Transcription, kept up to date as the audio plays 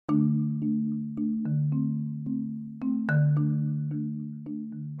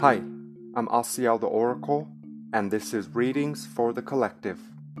Hi, I'm Asiel the Oracle, and this is Readings for the Collective.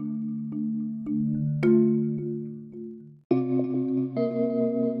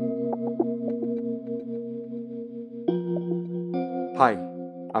 Hi,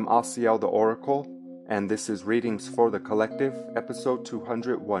 I'm Asiel the Oracle, and this is Readings for the Collective, episode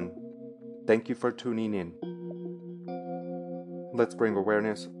 201. Thank you for tuning in. Let's bring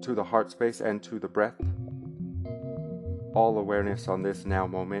awareness to the heart space and to the breath. All awareness on this now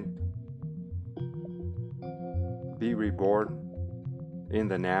moment. Be reborn in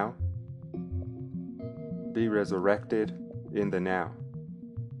the now. Be resurrected in the now.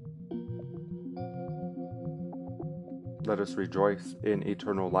 Let us rejoice in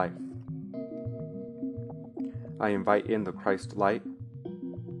eternal life. I invite in the Christ light,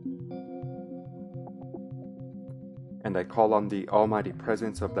 and I call on the almighty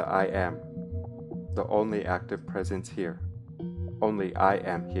presence of the I Am, the only active presence here. Only I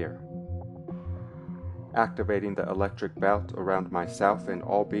am here. Activating the electric belt around myself and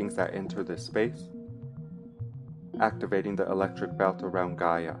all beings that enter this space. Activating the electric belt around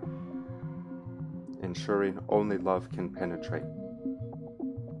Gaia. Ensuring only love can penetrate.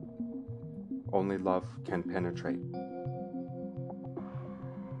 Only love can penetrate.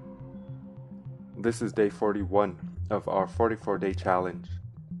 This is day 41 of our 44-day challenge.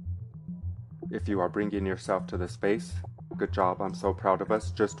 If you are bringing yourself to the space, good job. I'm so proud of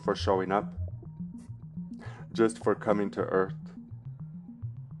us just for showing up. Just for coming to Earth.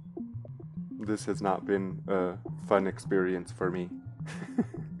 This has not been a fun experience for me.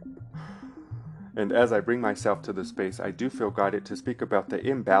 And as I bring myself to the space, I do feel guided to speak about the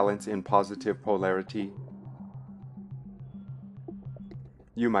imbalance in positive polarity.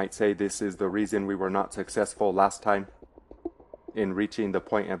 You might say this is the reason we were not successful last time in reaching the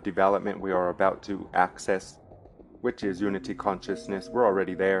point of development we are about to access, which is unity consciousness. We're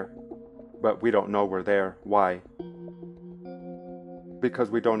already there, but we don't know we're there. Why? Because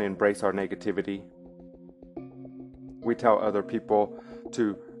we don't embrace our negativity. We tell other people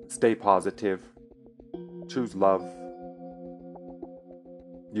to stay positive, choose love.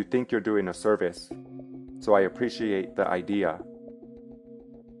 You think you're doing a service, so I appreciate the idea.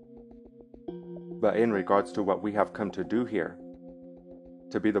 But in regards to what we have come to do here,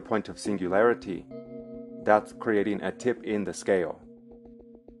 to be the point of singularity, that's creating a tip in the scale.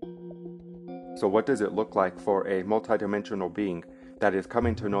 So what does it look like for a multidimensional being that is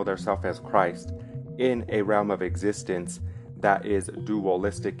coming to know their self as Christ in a realm of existence that is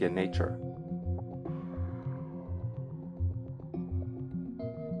dualistic in nature?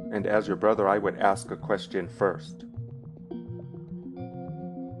 And as your brother, I would ask a question first.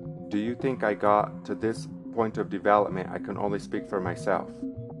 Do you think I got to this point of development? I can only speak for myself.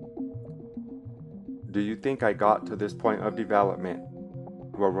 Do you think I got to this point of development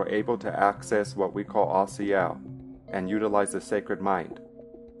where we're able to access what we call Asiel and utilize the sacred mind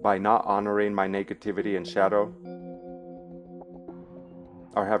by not honoring my negativity and shadow?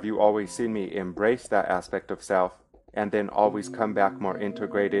 Or have you always seen me embrace that aspect of self and then always come back more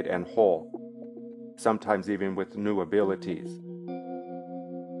integrated and whole, sometimes even with new abilities?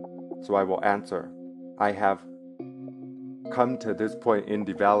 So I will answer, I have come to this point in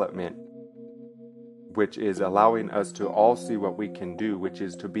development, which is allowing us to all see what we can do, which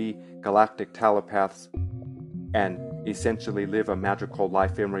is to be galactic telepaths and essentially live a magical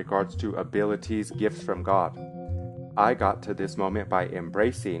life in regards to abilities, gifts from God. I got to this moment by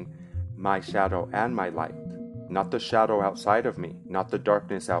embracing my shadow and my light. Not the shadow outside of me, not the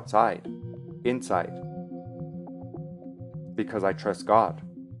darkness outside, inside. Because I trust God.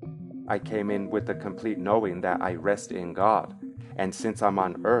 I came in with the complete knowing that I rest in God. And since I'm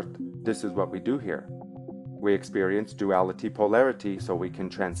on Earth, this is what we do here. We experience duality polarity so we can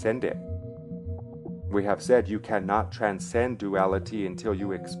transcend it. We have said you cannot transcend duality until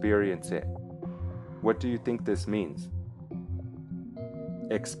you experience it. What do you think this means?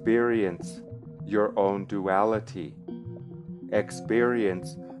 Experience your own duality.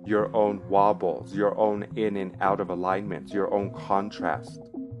 Experience your own wobbles, your own in and out of alignments, your own contrast.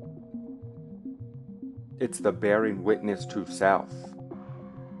 It's the bearing witness to self.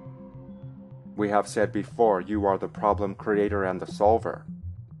 We have said before, you are the problem creator and the solver.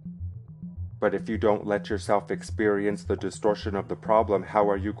 But if you don't let yourself experience the distortion of the problem, how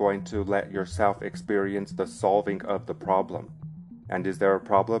are you going to let yourself experience the solving of the problem? And is there a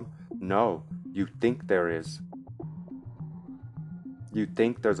problem? No, you think there is. You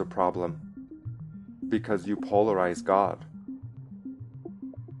think there's a problem because you polarize God.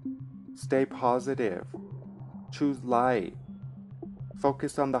 Stay positive. Choose light.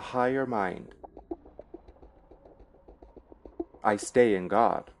 Focus on the higher mind. I stay in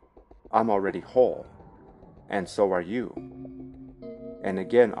God. I'm already whole, and so are you. And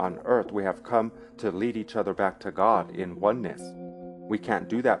again, on earth, we have come to lead each other back to God in oneness. We can't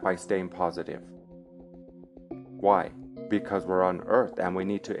do that by staying positive. Why? Because we're on earth and we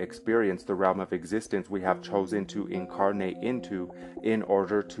need to experience the realm of existence we have chosen to incarnate into in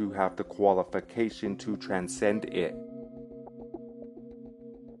order to have the qualification to transcend it.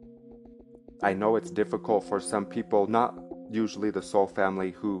 I know it's difficult for some people, not usually the soul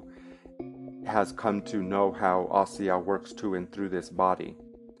family who has come to know how Asiya works to and through this body.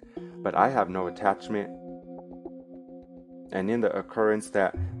 But I have no attachment. And in the occurrence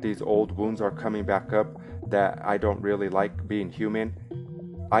that these old wounds are coming back up, that I don't really like being human,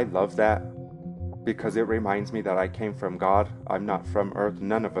 I love that because it reminds me that I came from God. I'm not from earth,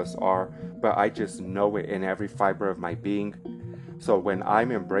 none of us are, but I just know it in every fiber of my being. So when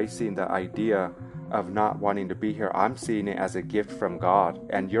I'm embracing the idea of not wanting to be here, I'm seeing it as a gift from God,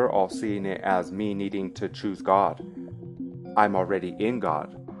 and you're all seeing it as me needing to choose God. I'm already in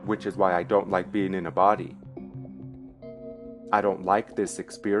God, which is why I don't like being in a body. I don't like this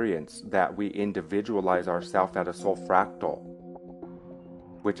experience that we individualize ourselves at a soul fractal,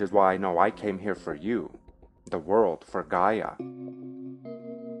 which is why I know I came here for you, the world, for Gaia.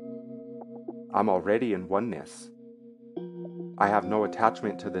 I'm already in oneness. I have no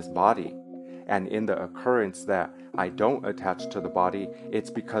attachment to this body, and in the occurrence that I don't attach to the body, it's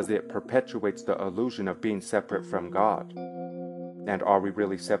because it perpetuates the illusion of being separate from God. And are we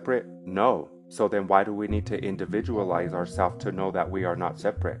really separate? No. So then why do we need to individualize ourselves to know that we are not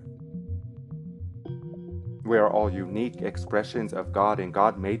separate? We are all unique expressions of God, and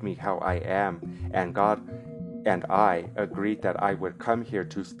God made me how I am, and God and I agreed that I would come here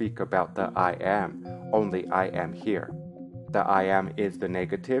to speak about the I am. Only I am here. The I am is the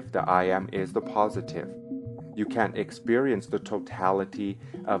negative, the I am is the positive. You can't experience the totality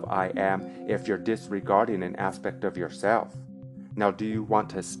of I am if you're disregarding an aspect of yourself. Now, do you want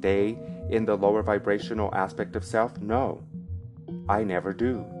to stay in the lower vibrational aspect of self? No, I never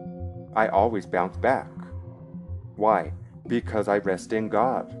do. I always bounce back. Why? Because I rest in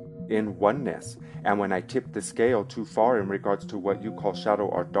God, in oneness. And when I tip the scale too far in regards to what you call shadow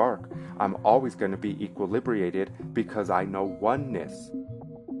or dark, I'm always going to be equilibrated because I know oneness.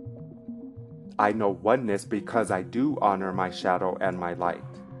 I know oneness because I do honor my shadow and my light.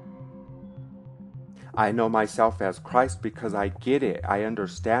 I know myself as Christ because I get it. I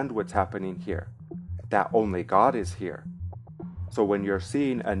understand what's happening here, that only God is here. So when you're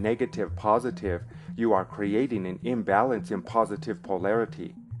seeing a negative positive, you are creating an imbalance in positive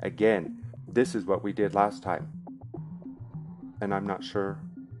polarity. Again, this is what we did last time. And I'm not sure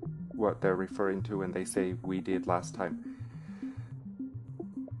what they're referring to when they say we did last time.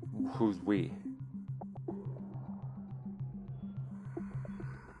 Who's we?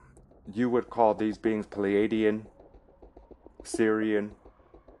 You would call these beings Pleiadian, Sirian,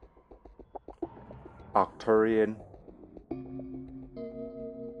 Arcturian,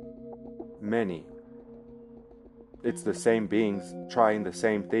 many. It's the same beings trying the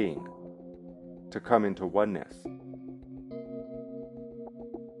same thing, to come into oneness.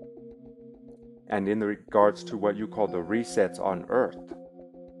 And in regards to what you call the resets on Earth,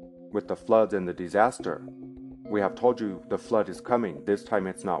 with the floods and the disaster, we have told you the flood is coming. This time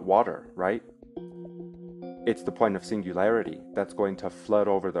it's not water, right? It's the point of singularity that's going to flood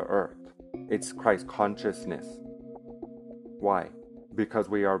over the earth. It's Christ consciousness. Why? Because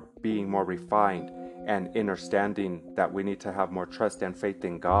we are being more refined and understanding that we need to have more trust and faith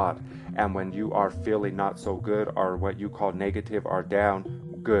in God. And when you are feeling not so good or what you call negative or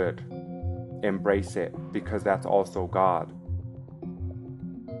down, good. Embrace it, because that's also God.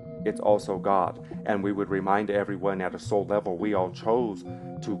 It's also God. And we would remind everyone at a soul level, we all chose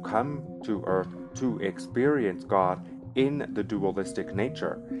to come to earth to experience God in the dualistic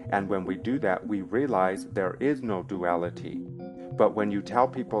nature. And when we do that, we realize there is no duality. But when you tell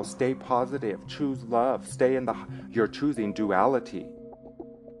people, stay positive, choose love, you're choosing duality.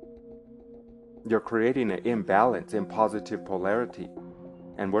 You're creating an imbalance in positive polarity.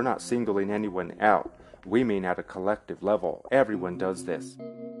 And we're not singling anyone out. We mean at a collective level. Everyone does this.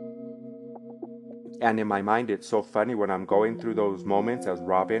 And in my mind, it's so funny when I'm going through those moments as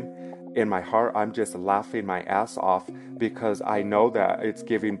Robin. In my heart, I'm just laughing my ass off because I know that it's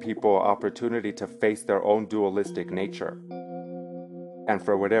giving people opportunity to face their own dualistic nature. And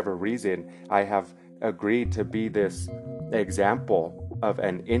for whatever reason, I have agreed to be this example of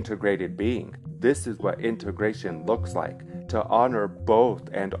an integrated being. This is what integration looks like, to honor both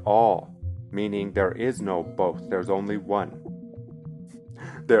and all, meaning there is no both, there's only one.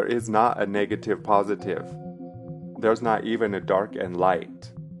 There is not a negative positive. There's not even a dark and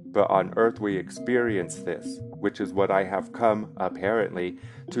light. But on earth we experience this, which is what I have come, apparently,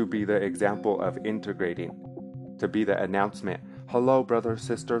 to be the example of integrating, to be the announcement. Hello, brothers,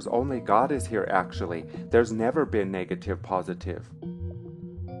 sisters, only God is here actually. There's never been negative, positive.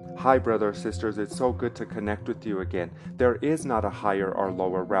 Hi, brothers, sisters, it's so good to connect with you again. There is not a higher or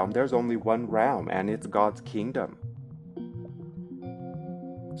lower realm. There's only one realm, and it's God's kingdom.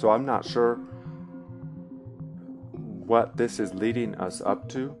 So I'm not sure what this is leading us up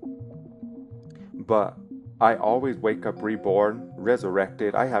to, but I always wake up reborn,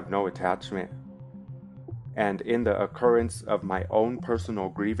 resurrected. I have no attachment. And in the occurrence of my own personal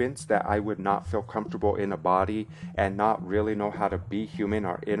grievance that I would not feel comfortable in a body and not really know how to be human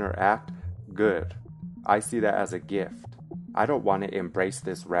or interact, good. I see that as a gift. I don't want to embrace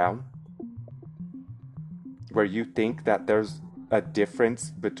this realm where you think that there's a difference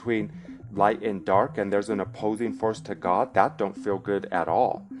between light and dark and there's an opposing force to God. That don't feel good at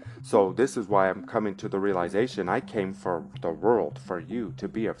all. So this is why I'm coming to the realization I came for the world, for you, to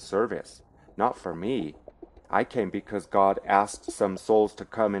be of service, not for me. I came because God asked some souls to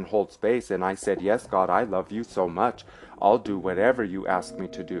come and hold space, and I said, yes, God, I love you so much. I'll do whatever you ask me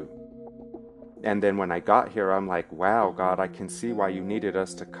to do. And then when I got here, I'm like, wow, God, I can see why you needed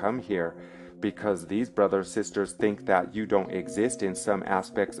us to come here, because these brothers, sisters think that you don't exist in some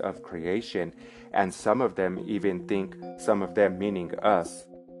aspects of creation, and some of them even think, some of them meaning us,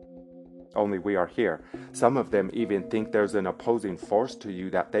 only we are here. Some of them even think there's an opposing force to you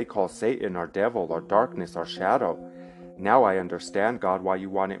that they call Satan or devil or darkness or shadow. Now I understand, God, why you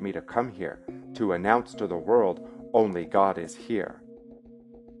wanted me to come here, to announce to the world, only God is here.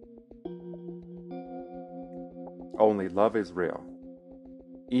 Only love is real.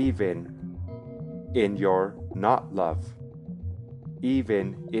 Even in your not love,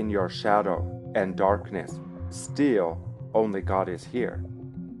 even in your shadow and darkness, still only God is here.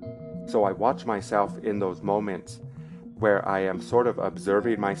 So I watch myself in those moments where I am sort of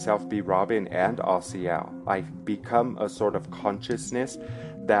observing myself be Robin and Asiel. I become a sort of consciousness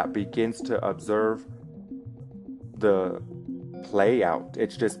that begins to observe the play out.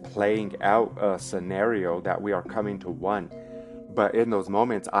 It's just playing out a scenario that we are coming to one. But in those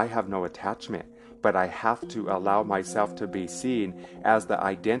moments, I have no attachment. But I have to allow myself to be seen as the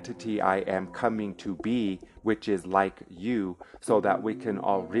identity I am coming to be, which is like you, so that we can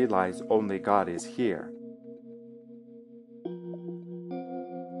all realize only God is here.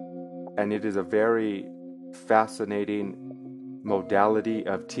 And it is a very fascinating modality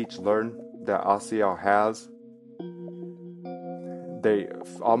of teach-learn that Asiel has. They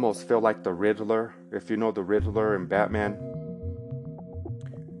almost feel like the Riddler. If you know the Riddler in Batman,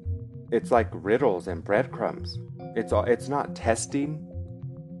 it's like riddles and breadcrumbs. It's not testing,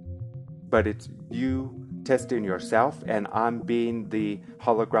 but it's you testing yourself, and I'm being the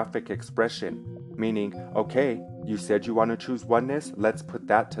holographic expression, meaning, okay, you said you want to choose oneness, let's put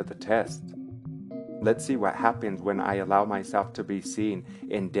that to the test. Let's see what happens when I allow myself to be seen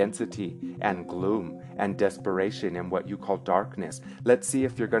in density and gloom and desperation and what you call darkness. Let's see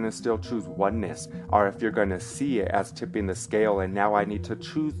if you're going to still choose oneness, or if you're going to see it as tipping the scale and now I need to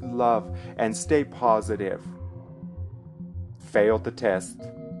choose love and stay positive. Failed the test.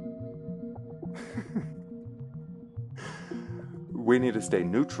 We need to stay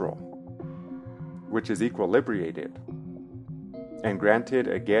neutral, which is equilibrated. And granted,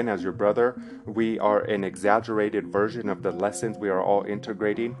 again, as your brother, we are an exaggerated version of the lessons we are all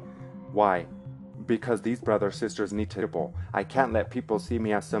integrating. Why? Because these brothers, sisters need to. I can't let people see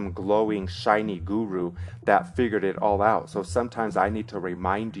me as some glowing, shiny guru that figured it all out. So sometimes I need to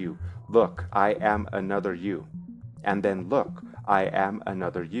remind you, look, I am another you. And then look, I am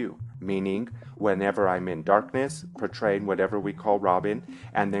another you. Meaning, whenever I'm in darkness, portraying whatever we call Robin,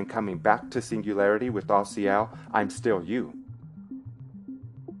 and then coming back to singularity with Asiel, I'm still you.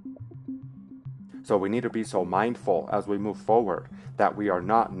 So we need to be so mindful as we move forward that we are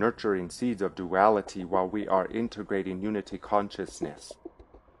not nurturing seeds of duality while we are integrating unity consciousness.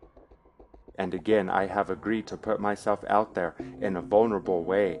 And again, I have agreed to put myself out there in a vulnerable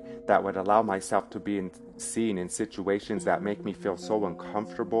way that would allow myself to be seen in situations that make me feel so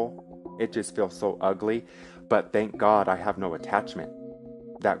uncomfortable. It just feels so ugly. But thank God I have no attachment.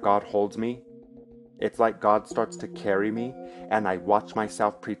 That God holds me. It's like God starts to carry me and I watch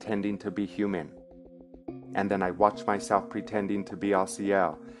myself pretending to be human. And then I watch myself pretending to be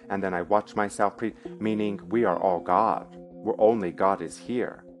Asiel. And then I watch myself meaning we are all God. We're only God is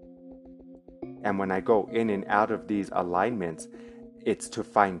here. And when I go in and out of these alignments, it's to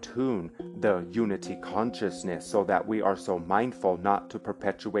fine-tune the unity consciousness so that we are so mindful not to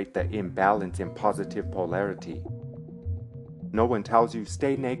perpetuate the imbalance in positive polarity. No one tells you,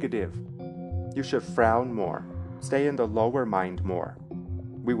 stay negative. You should frown more. Stay in the lower mind more.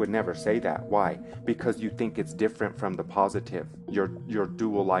 We would never say that. Why? Because you think it's different from the positive. You're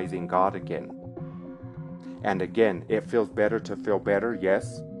dualizing God again. And again, it feels better to feel better,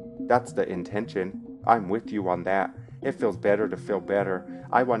 yes. That's the intention. I'm with you on that. It feels better to feel better.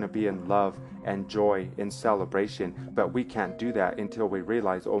 I want to be in love and joy in celebration, but we can't do that until we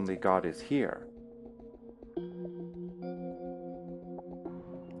realize only God is here.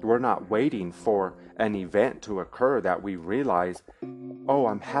 We're not waiting for an event to occur that we realize, oh,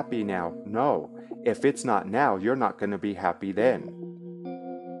 I'm happy now. No, if it's not now, you're not going to be happy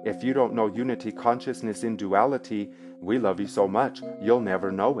then. If you don't know unity consciousness in duality, we love you so much, you'll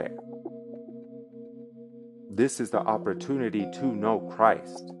never know it. This is the opportunity to know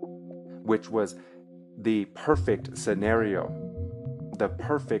Christ, which was the perfect scenario. The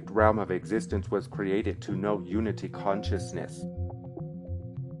perfect realm of existence was created to know unity consciousness.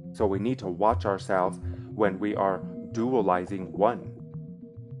 So we need to watch ourselves when we are dualizing one,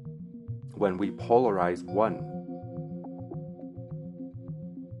 when we polarize one.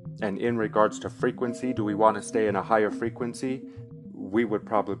 And in regards to frequency, do we want to stay in a higher frequency? We would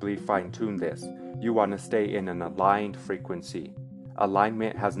probably fine-tune this. You want to stay in an aligned frequency.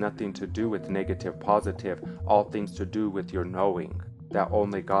 Alignment has nothing to do with negative, positive, all things to do with your knowing that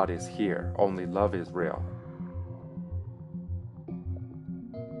only God is here, only love is real.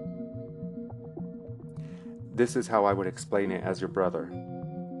 This is how I would explain it as your brother.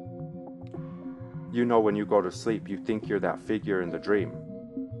 You know, when you go to sleep, you think you're that figure in the dream.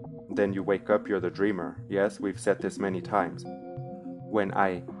 Then you wake up, you're the dreamer. Yes, we've said this many times. When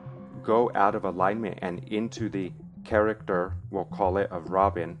I go out of alignment and into the character, we'll call it, of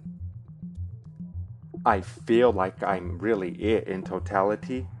Robin, I feel like I'm really it in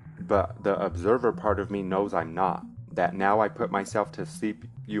totality, but the observer part of me knows I'm not. That now I put myself to sleep,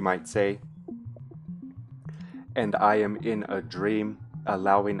 you might say, and I am in a dream,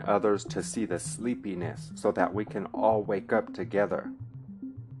 allowing others to see the sleepiness so that we can all wake up together.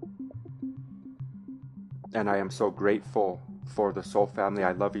 And I am so grateful for the soul family.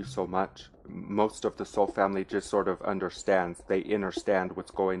 I love you so much. Most of the soul family just sort of understands. They understand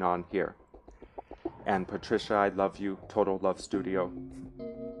what's going on here. And Patricia, I love you. Total Love Studio.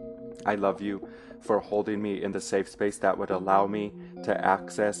 I love you for holding me in the safe space that would allow me to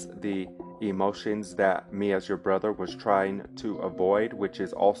access the emotions that me as your brother was trying to avoid, which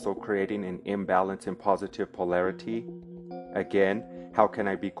is also creating an imbalance in positive polarity. Again, how can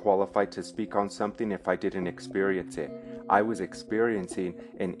I be qualified to speak on something if I didn't experience it? I was experiencing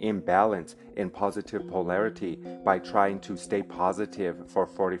an imbalance in positive polarity by trying to stay positive for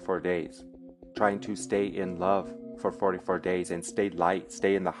 44 days, trying to stay in love for 44 days and stay light,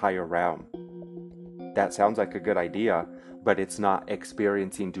 stay in the higher realm. That sounds like a good idea, but it's not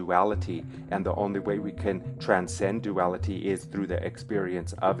experiencing duality, and the only way we can transcend duality is through the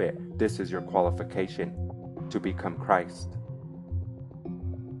experience of it. This is your qualification to become Christ.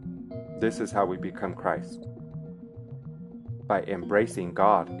 This is how we become Christ. By embracing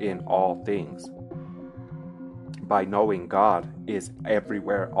God in all things. By knowing God is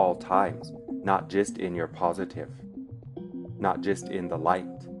everywhere, all times, not just in your positive, not just in the light,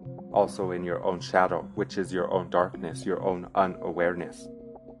 also in your own shadow, which is your own darkness, your own unawareness.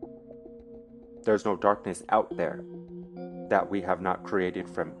 There's no darkness out there that we have not created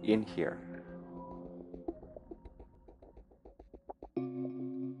from in here.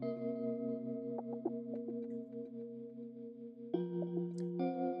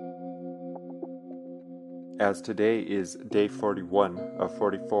 As today is day 41 of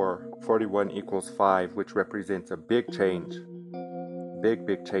 44, 41 equals 5, which represents a big change.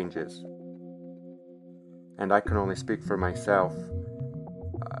 Big changes. And I can only speak for myself.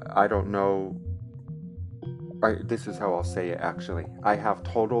 I don't know. This is how I'll say it actually. I have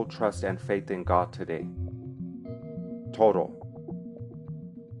total trust and faith in God today. Total.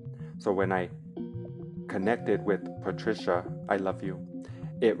 So when I connected with Patricia, I love you,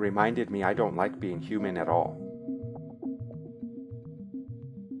 it reminded me I don't like being human at all.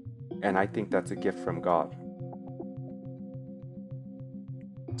 And I think that's a gift from God,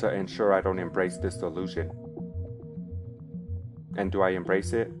 to ensure I don't embrace this delusion. And do I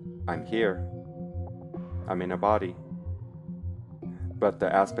embrace it? I'm here. I'm in a body. But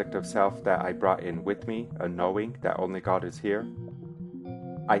the aspect of self that I brought in with me, a knowing that only God is here,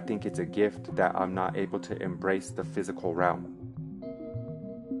 I think it's a gift that I'm not able to embrace the physical realm.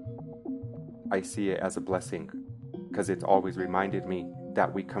 I see it as a blessing, because it's always reminded me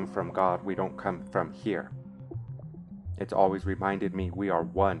that we come from God, we don't come from here. It's always reminded me we are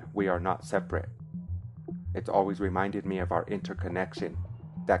one, we are not separate. It's always reminded me of our interconnection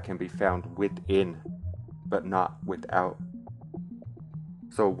that can be found within, but not without.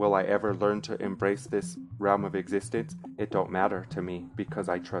 So will I ever learn to embrace this realm of existence? It don't matter to me because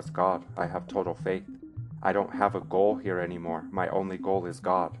I trust God. I have total faith. I don't have a goal here anymore. My only goal is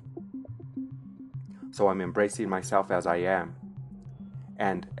God. So I'm embracing myself as I am.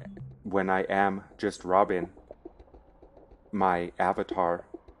 And when I am just Robin, my avatar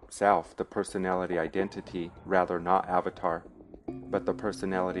self, the personality identity, rather not avatar, but the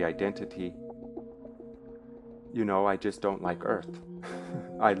personality identity, I just don't like Earth.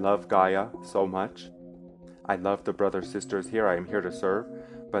 I love Gaia so much. I love the brothers, sisters here. I am here to serve.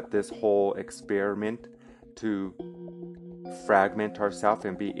 But this whole experiment to fragment ourselves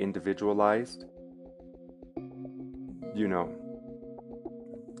and be individualized,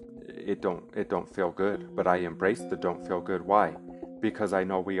 it don't feel good. But I embrace the don't feel good. Why? Because I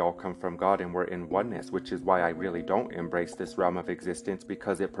know we all come from God and we're in oneness, which is why I really don't embrace this realm of existence,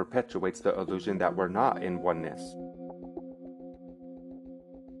 because it perpetuates the illusion that we're not in oneness.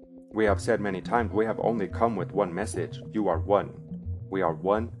 We have said many times, we have only come with one message. You are one. We are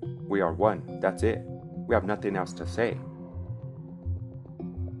one. We are one. That's it. We have nothing else to say.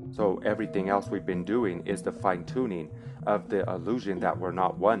 So everything else we've been doing is the fine-tuning of the illusion that we're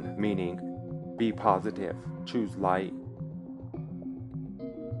not one, meaning be positive, choose light.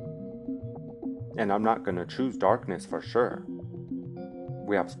 And I'm not going to choose darkness for sure.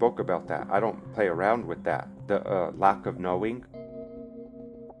 We have spoke about that. I don't play around with that. The lack of knowing.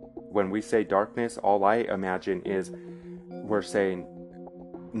 When we say darkness, all I imagine is we're saying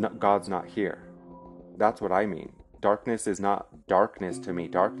God's not here. That's what I mean. Darkness is not darkness to me.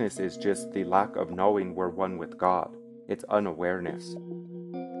 Darkness is just the lack of knowing we're one with God. It's unawareness.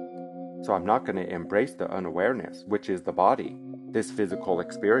 So I'm not going to embrace the unawareness, which is the body, this physical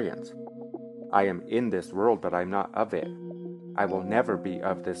experience. I am in this world, but I'm not of it. I will never be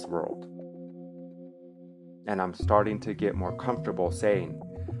of this world. And I'm starting to get more comfortable saying,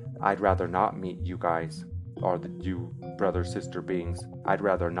 I'd rather not meet you guys, or you brother, sister beings. I'd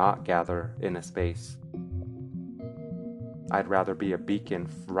rather not gather in a space. I'd rather be a beacon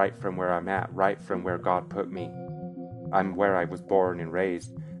right from where I'm at, right from where God put me. I'm where I was born and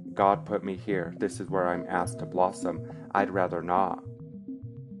raised. God put me here. This is where I'm asked to blossom. I'd rather not.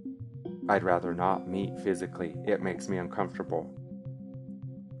 I'd rather not meet physically. It makes me uncomfortable.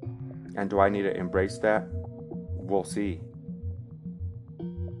 And do I need to embrace that? We'll see.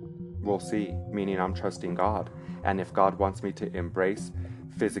 We'll see, meaning I'm trusting God. And if God wants me to embrace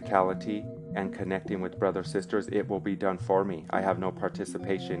physicality and connecting with brothers, sisters, it will be done for me. I have no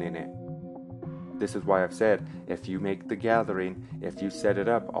participation in it. This is why I've said, if you make the gathering, if you set it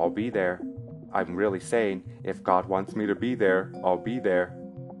up, I'll be there. I'm really saying, if God wants me to be there, I'll be there.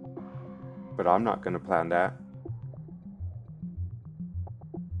 But I'm not going to plan that.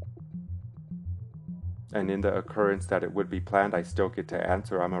 And in the occurrence that it would be planned, I still get to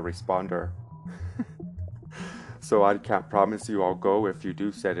answer. I'm a responder. So I can't promise you I'll go if you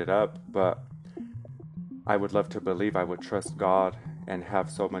do set it up, but I would love to believe I would trust God and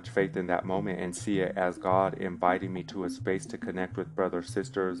have so much faith in that moment and see it as God inviting me to a space to connect with brothers,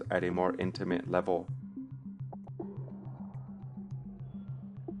 sisters at a more intimate level.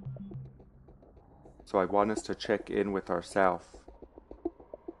 So I want us to check in with ourselves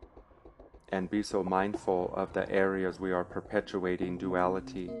and be so mindful of the areas we are perpetuating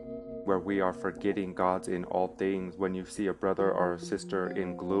duality, where we are forgetting God's in all things. When you see a brother or a sister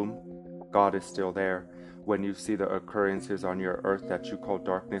in gloom, God is still there. When you see the occurrences on your earth that you call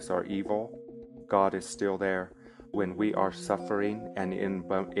darkness or evil, God is still there. When we are suffering and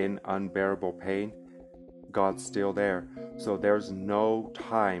in unbearable pain, God's still there. So there's no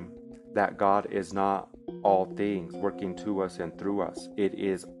time that God is not all things working to us and through us. It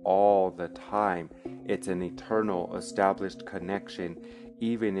is all the time. It's an eternal established connection,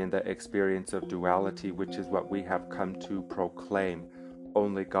 even in the experience of duality, which is what we have come to proclaim.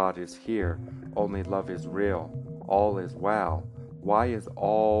 Only God is here. Only love is real. All is well. Why is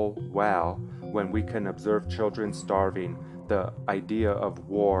all well when we can observe children starving, the idea of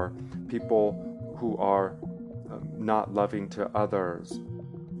war, people who are not loving to others?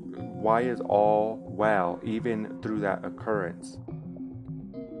 Why is all well even through that occurrence?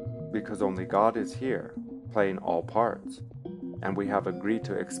 Because only God is here, playing all parts. And we have agreed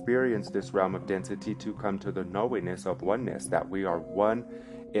to experience this realm of density to come to the knowingness of oneness, that we are one.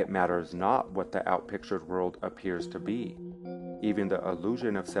 It matters not what the outpictured world appears to be. Even the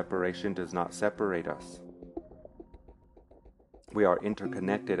illusion of separation does not separate us. We are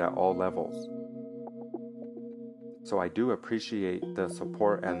interconnected at all levels. So I do appreciate the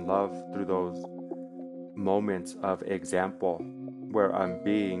support and love through those moments of example where I'm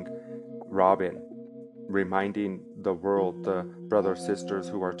being Robin, reminding the world, the brothers, sisters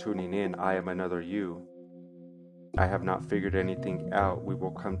who are tuning in, I am another you. I have not figured anything out. We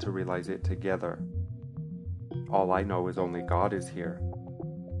will come to realize it together. All I know is only God is here.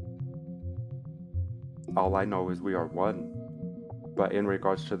 All I know is we are one. But in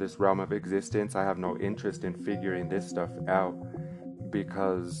regards to this realm of existence, I have no interest in figuring this stuff out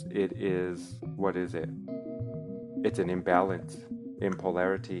because it is, what is it? It's an imbalance in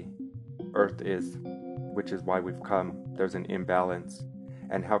polarity. Earth is, which is why we've come. There's an imbalance.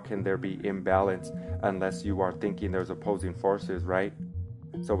 And how can there be imbalance unless you are thinking there's opposing forces, right?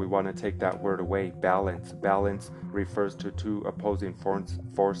 So we want to take that word away, balance. Balance refers to two opposing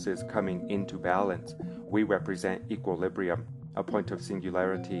forces coming into balance. We represent equilibrium, a point of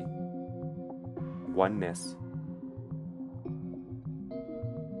singularity, oneness,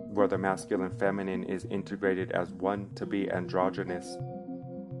 where the masculine feminine is integrated as one to be androgynous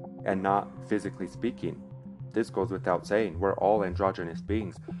and not physically speaking. This goes without saying. We're all androgynous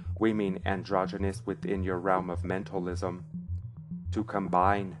beings. We mean androgynous within your realm of mentalism, to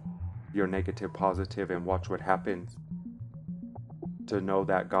combine your negative positive and watch what happens. To know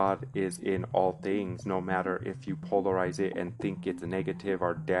that God is in all things, no matter if you polarize it and think it's negative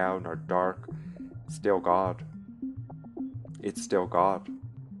or down or dark, still God. It's still God.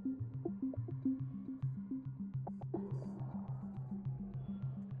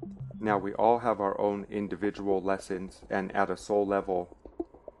 Now we all have our own individual lessons, and at a soul level,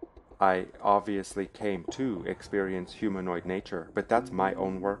 I obviously came to experience humanoid nature, but that's my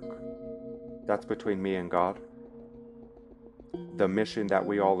own work. That's between me and God. The mission that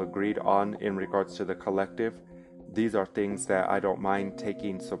we all agreed on in regards to the collective, these are things that I don't mind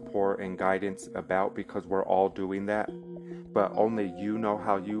taking support and guidance about because we're all doing that. But only you know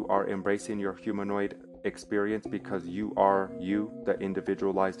how you are embracing your humanoid experience because you are you, the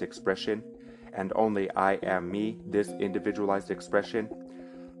individualized expression, and only I am me, this individualized expression.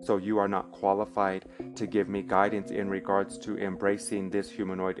 So you are not qualified to give me guidance in regards to embracing this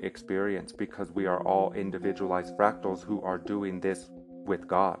humanoid experience because we are all individualized fractals who are doing this with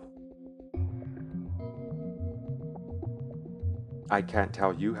God. I can't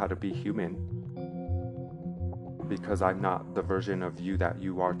tell you how to be human because I'm not the version of you that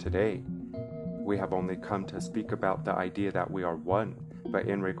you are today. We have only come to speak about the idea that we are one, but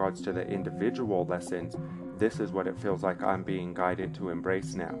in regards to the individual lessons, this is what it feels like I'm being guided to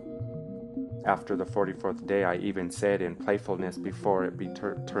embrace now. After the 44th day, I even said in playfulness before it be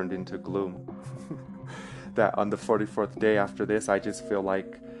turned into gloom, that on the 44th day after this, I just feel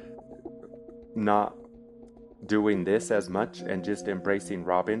like not doing this as much and just embracing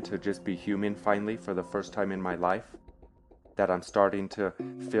Robin to just be human finally for the first time in my life. That I'm starting to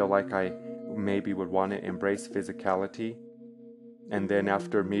feel like I maybe would want to embrace physicality. And then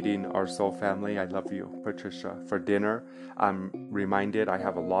after meeting our soul family, I love you, Patricia, for dinner, I'm reminded I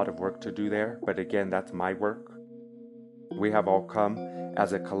have a lot of work to do there. But again, that's my work. We have all come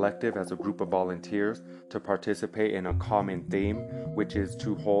as a collective, as a group of volunteers, to participate in a common theme, which is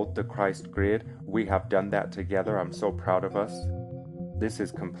to hold the Christ grid. We have done that together. I'm so proud of us. This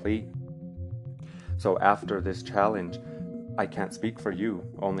is complete. So after this challenge, I can't speak for you,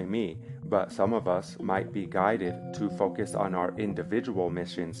 only me, but some of us might be guided to focus on our individual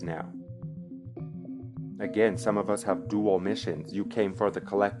missions now. Again, some of us have dual missions. You came for the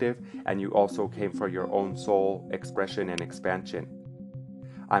collective, and you also came for your own soul expression and expansion.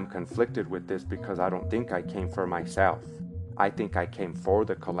 I'm conflicted with this because I don't think I came for myself. I think I came for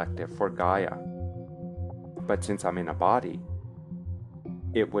the collective, for Gaia. But since I'm in a body,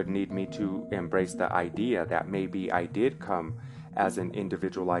 it would need me to embrace the idea that maybe I did come as an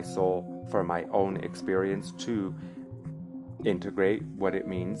individualized soul for my own experience to integrate what it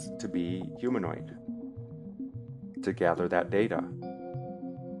means to be humanoid, to gather that data.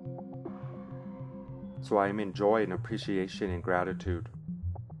 So I am in joy and appreciation and gratitude.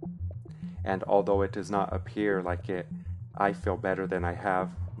 And although it does not appear like it, I feel better than I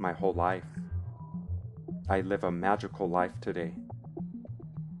have my whole life. I live a magical life today.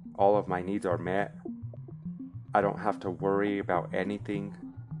 All of my needs are met. I don't have to worry about anything.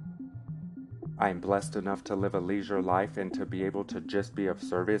 I am blessed enough to live a leisure life and to be able to just be of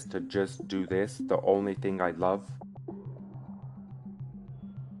service, to just do this, the only thing I love.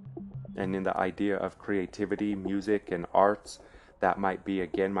 And in the idea of creativity, music, and arts, that might be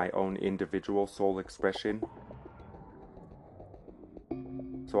again my own individual soul expression.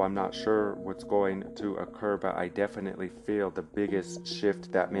 So I'm not sure what's going to occur, but I definitely feel the biggest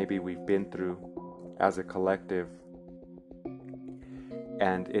shift that maybe we've been through as a collective.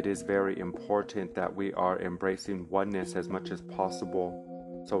 And it is very important that we are embracing oneness as much as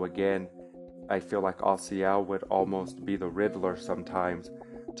possible. So again, I feel like Asiel would almost be the Riddler sometimes,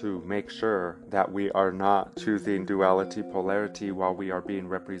 to make sure that we are not choosing duality, polarity, while we are being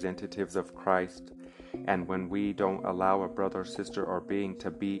representatives of Christ. And when we don't allow a brother, sister, or being to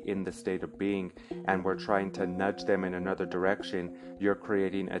be in the state of being, and we're trying to nudge them in another direction, you're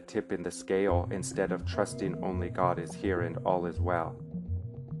creating a tip in the scale instead of trusting only God is here and all is well.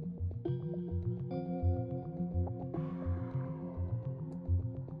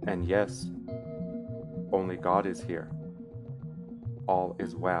 And yes, only God is here. All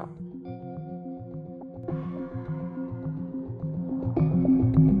is well.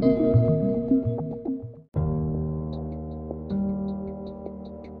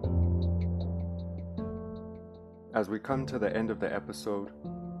 As we come to the end of the episode,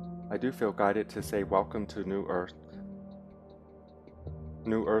 I do feel guided to say welcome to New Earth.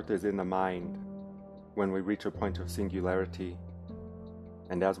 New Earth is in the mind when we reach a point of singularity.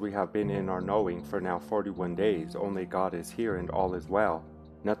 And as we have been in our knowing for now 41 days, only God is here and all is well.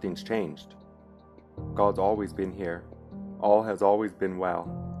 Nothing's changed. God's always been here. All has always been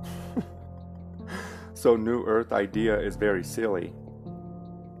well. So New Earth idea is very silly.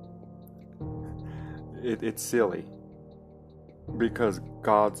 It's silly. Because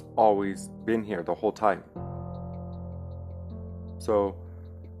God's always been here the whole time. So,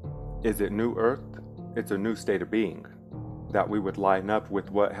 is it New Earth? It's a new state of being. That we would line up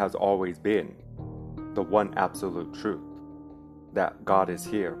with what has always been, the one absolute truth, that God is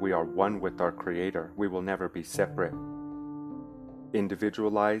here. We are one with our Creator. We will never be separate.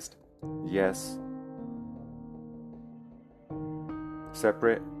 Individualized, yes.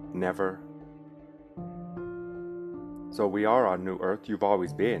 Separate, never. So we are on New Earth. You've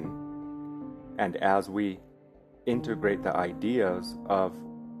always been. And as we integrate the ideas of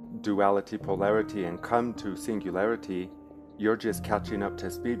duality, polarity, and come to singularity, you're just catching up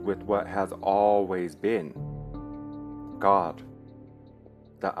to speed with what has always been. God,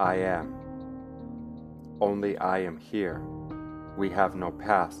 the I am. Only I am here. We have no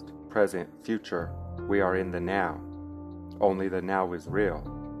past, present, future. We are in the now. Only the now is real.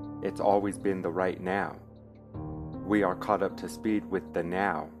 It's always been the right now. We are caught up to speed with the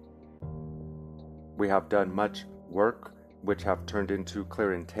now. We have done much work which have turned into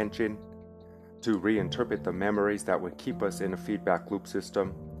clear intention to reinterpret the memories that would keep us in a feedback loop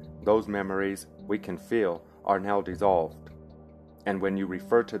system. Those memories we can feel are now dissolved. And when you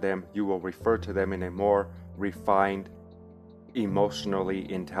refer to them, you will refer to them in a more refined,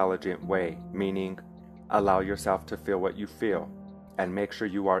 emotionally intelligent way, meaning allow yourself to feel what you feel and make sure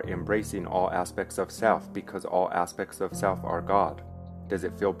you are embracing all aspects of self, because all aspects of self are God. Does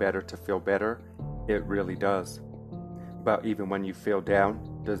it feel better to feel better? It really does. But even when you feel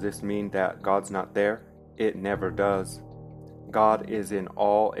down, does this mean that God's not there? It never does. God is in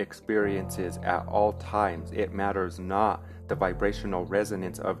all experiences at all times. It matters not the vibrational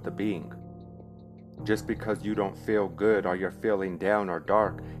resonance of the being. Just because you don't feel good or you're feeling down or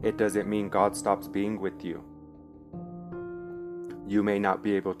dark, it doesn't mean God stops being with you. You may not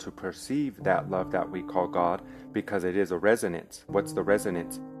be able to perceive that love that we call God because it is a resonance. What's the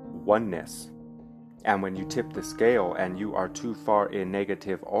resonance? Oneness. And when you tip the scale and you are too far in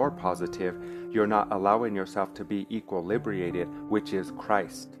negative or positive, you're not allowing yourself to be equilibrated, which is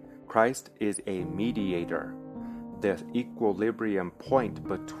Christ. Christ is a mediator, the equilibrium point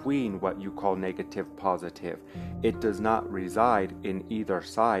between what you call negative, positive. It does not reside in either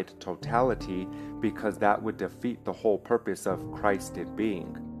side totality, because that would defeat the whole purpose of Christed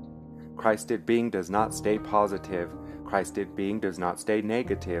being. Christed being does not stay positive. Christed being does not stay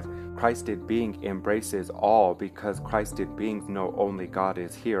negative. Christed being embraces all, because Christed beings know only God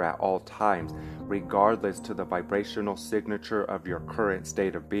is here at all times, regardless to the vibrational signature of your current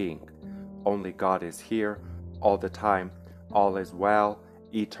state of being. Only God is here all the time. All is well,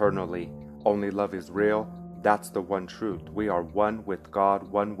 eternally. Only love is real. That's the one truth. We are one with God,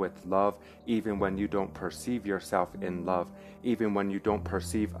 one with love, even when you don't perceive yourself in love, even when you don't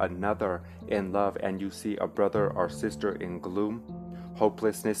perceive another in love and you see a brother or sister in gloom,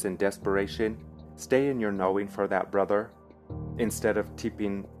 hopelessness, and desperation. Stay in your knowing for that brother instead of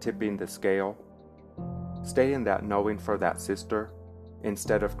tipping the scale. Stay in that knowing for that sister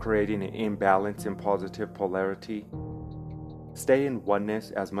instead of creating an imbalance in positive polarity. Stay in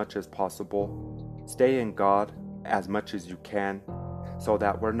oneness as much as possible. Stay in God as much as you can, so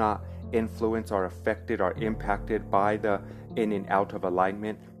that we're not influenced or affected or impacted by the in and out of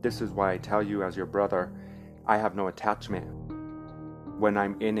alignment. This is why I tell you, as your brother, I have no attachment. When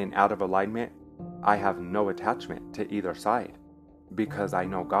I'm in and out of alignment, I have no attachment to either side. because I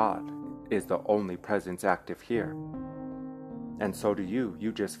know God is the only presence active here. And so do you.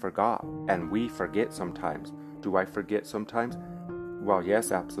 You just forgot. And we forget sometimes. Do I forget sometimes? Well,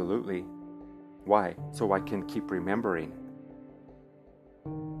 yes, absolutely. Why? So I can keep remembering.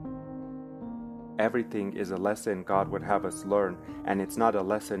 Everything is a lesson God would have us learn, and it's not a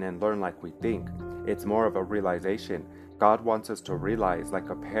lesson and learn like we think. It's more of a realization. God wants us to realize, like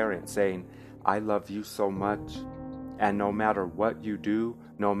a parent saying, I love you so much. And no matter what you do,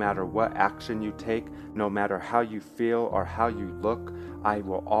 no matter what action you take, no matter how you feel or how you look, I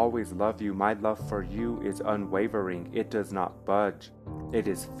will always love you. My love for you is unwavering. It does not budge. It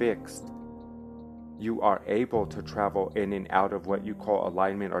is fixed. You are able to travel in and out of what you call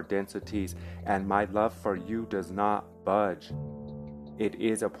alignment or densities, and my love for you does not budge. It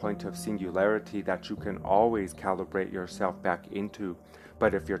is a point of singularity that you can always calibrate yourself back into.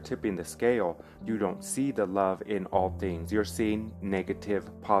 But if you're tipping the scale, you don't see the love in all things. You're seeing negative,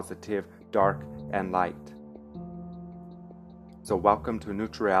 positive, dark, and light. So welcome to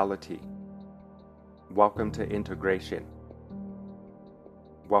neutrality. Welcome to integration.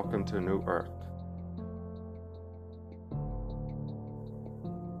 Welcome to New Earth.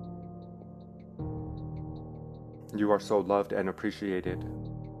 You are so loved and appreciated.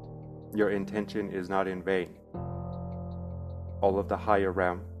 Your intention is not in vain. All of the higher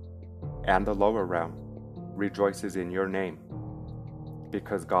realm and the lower realm rejoices in your name,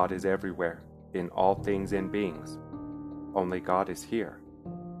 because God is everywhere, in all things and beings. Only God is here.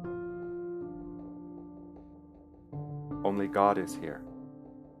 Only God is here.